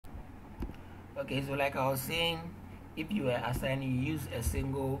Okay, so like I was saying, if you are assigning, you use a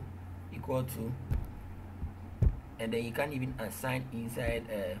single equal to, and then you can't even assign inside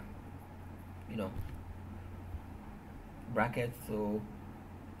brackets. So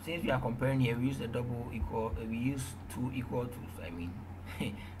since we are comparing here, we use a double equal, we use two equal to. I mean,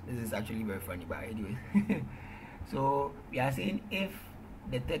 this is actually very funny, but anyway. So we are saying if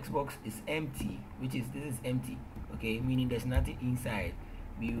the text box is empty, which is this is empty, okay, meaning there's nothing inside,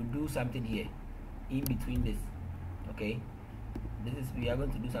 we will do something here in between this, okay. This is, we are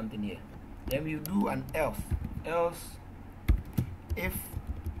going to do something here. Then we do an else if,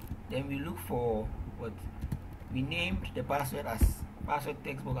 then we look for what we named the password as password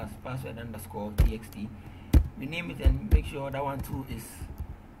text box as password underscore txt. We name it and make sure that one too is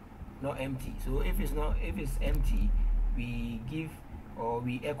not empty. So if it's empty, we give or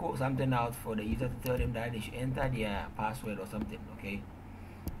we echo something out for the user to tell them that they should enter their password or something.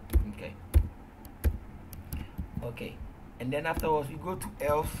 Okay, and then afterwards we go to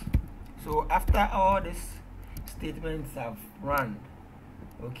else. So after all these statements have run,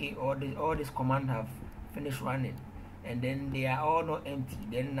 okay, all these commands have finished running, and then they are all not empty,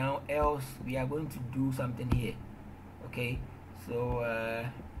 then now else we are going to do something here. Okay, so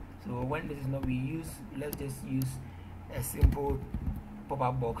so when this is not, let's just use a simple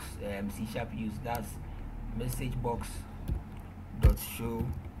pop-up box C# use, that's message box dot show,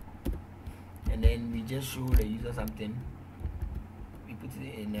 and then we just show the user something. We put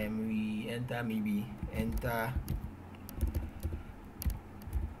it in and we enter, maybe enter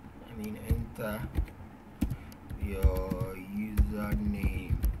your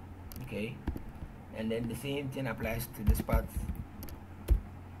username, okay, and then the same thing applies to this part.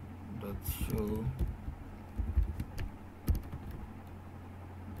 Dot show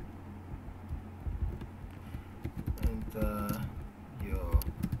enter your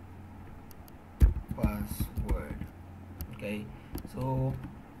password. Okay, so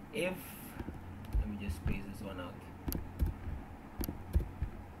if, let me just space this one out.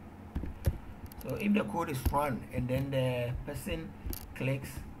 So if the code is run and then the person clicks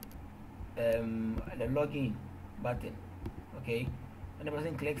the login button, okay, and the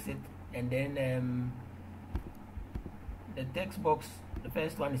person clicks it, and then the text box, the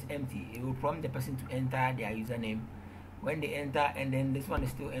first one is empty, it will prompt the person to enter their username. When they enter and then this one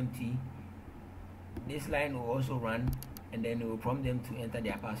is still empty, this line will also run, and then it will prompt them to enter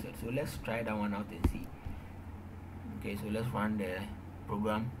their password. So let's try that one out and see. Okay, so let's run the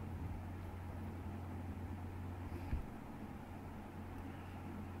program.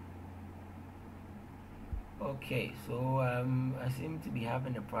 Okay, so I seem to be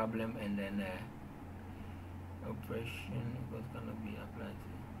having a problem, and then operation was gonna be applied to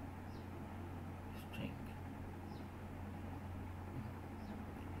string.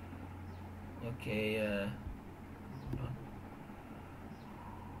 Okay, hold on.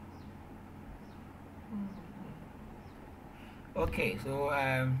 Okay, so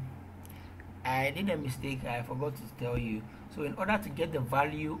I did a mistake. I forgot to tell you. So in order to get the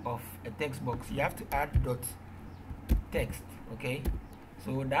value of a text box, you have to add dot text. Okay,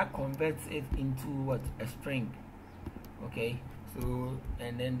 so that converts it into what? A string. Okay, so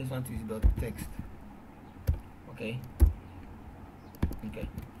and then this one is dot text. Okay,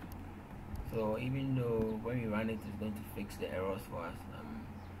 so even though when we run it, it's going to fix the errors for us,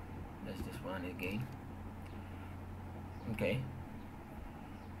 let's just run it again. Okay,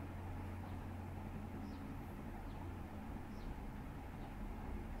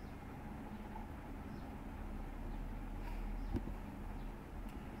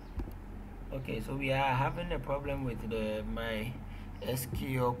 okay, so we are having a problem with my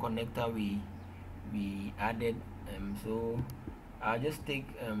SQL connector we added, so I'll just take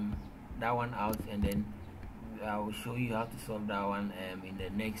that one out, and then I will show you how to solve that one in the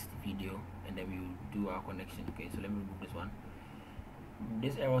next video, and then we will do our connection. Okay, so let me remove this one.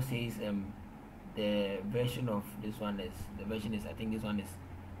 This error says the version of this one is, I think this one is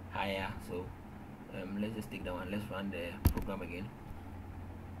higher, so let's just take that one. Let's run the program again.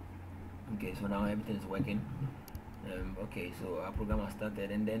 Okay, so now everything is working. Okay, so our program has started,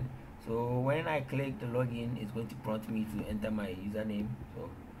 and then so when I click the login, it's going to prompt me to enter my username. So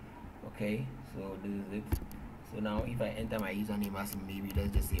okay, so this is it. So now if I enter my username as maybe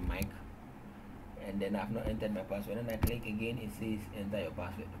let's just say Mike, and then I've not entered my password, and I click again, it says enter your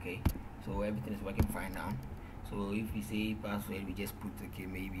password. Okay, so everything is working fine now. So if we say password, we just put okay,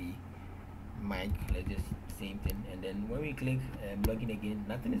 maybe Mike, let's just same thing, and then when we click login again,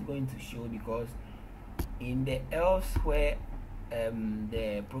 nothing is going to show, because in the else where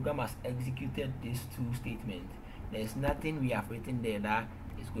the program has executed these two statements, there's nothing we have written there that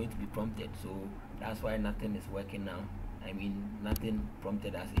it's going to be prompted. So that's why nothing is working now. I mean, nothing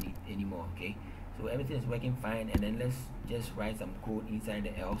prompted us anymore. Okay, so everything is working fine. And then let's just write some code inside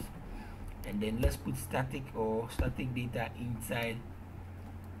the else, and then let's put static data inside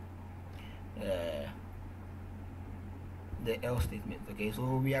the else statement. Okay,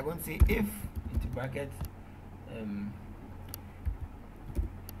 so we are going to say if into bracket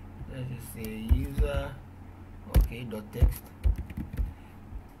let's just say user dot text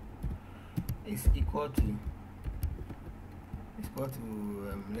is equal to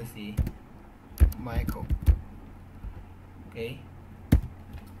let's say Michael. Okay,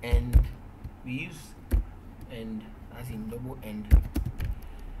 and we use and as in double end.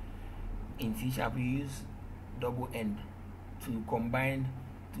 In C# we use double end to combine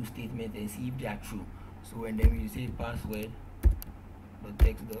two statements and see if they are true. So and then we say password dot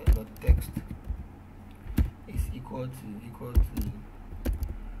text is equal to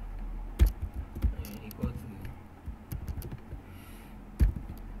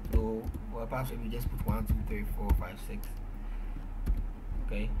so our password we just put 1 2 3 4 5 6.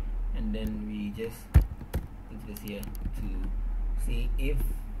 Okay, and then we just put this here to say if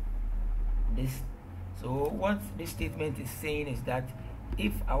this. So what this statement is saying is that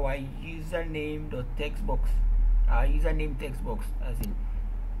if our username text box as in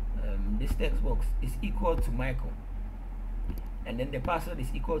this text box is equal to Michael, and then the password is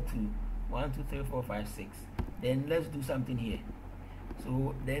equal to 1 2 3 4 5 6, then let's do something here.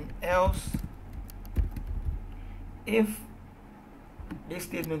 So then else if this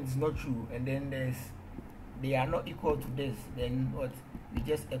statement is not true and then they are not equal to this, then what, we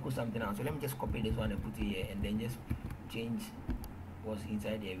just echo something out. So let me just copy this one and put it here, and then just change what's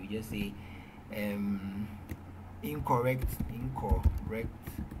inside here. We just say incorrect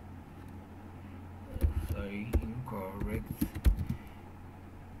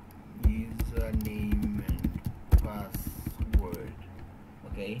username and password.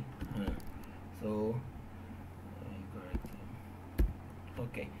 Okay, so incorrect.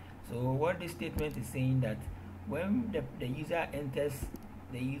 Okay, so what this statement is saying that when the user enters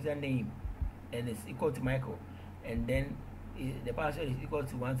the username and it's equal to Michael, and then the password is equal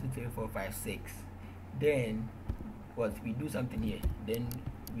to 1 2 3 4 5 6, then what, we do something here, then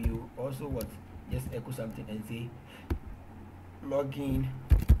we also what, just echo something and say login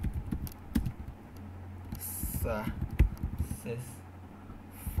successful.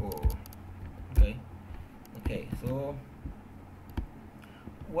 Okay, so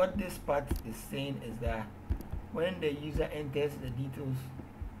what this part is saying is that when the user enters the details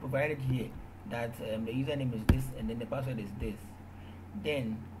provided here, that the username is this and then the password is this,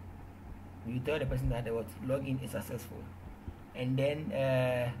 then we tell the person that the login is successful. And then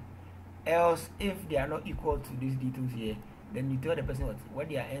else if they are not equal to these details here, then you tell the person what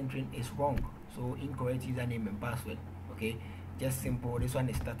they are entering is wrong, so incorrect username and password. Okay, just simple. This one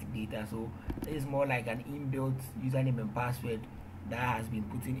is static data, so this is more like an inbuilt username and password that has been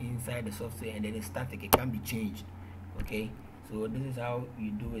put inside the software, and then it's static, it can be changed. Okay, so this is how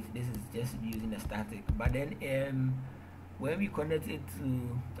you do it. This is just using a static, but then when we connect it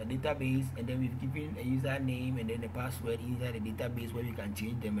to the database, and then we've given a username and then a password inside the database where we can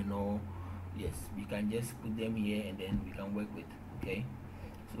change them and all, yes, we can just put them here and then we can work with. Okay,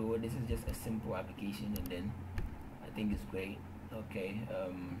 so this is just a simple application, and then I think it's great. Okay,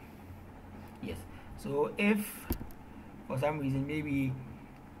 yes, so if for some reason maybe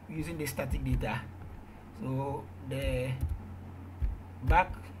using the static data, so the / the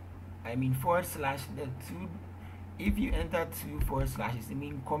two, if you enter 2 /, it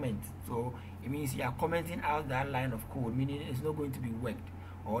means comment, so it means you are commenting out that line of code, meaning it's not going to be worked,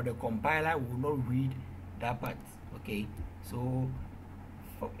 or the compiler will not read that part. Okay, so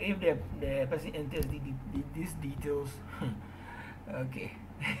if the person enters these details okay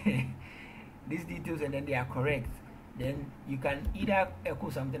these details and then they are correct, then you can either echo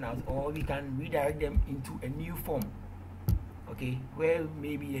something else, or we can redirect them into a new form. Okay, where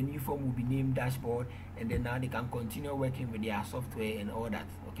maybe a new form will be named dashboard, and then now they can continue working with their software and all that.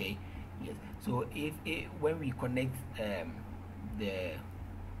 Okay, yes, so if when we connect the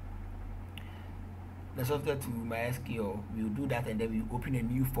software to MySQL, we'll do that, and then we open a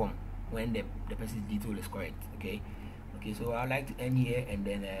new form when the person's detail is correct. Okay, so I'd like to end here, and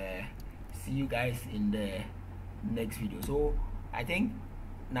then see you guys in the next video. So I think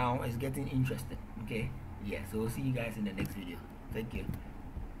now it's getting interesting. Okay, yeah, so see you guys in the next video. Thank you.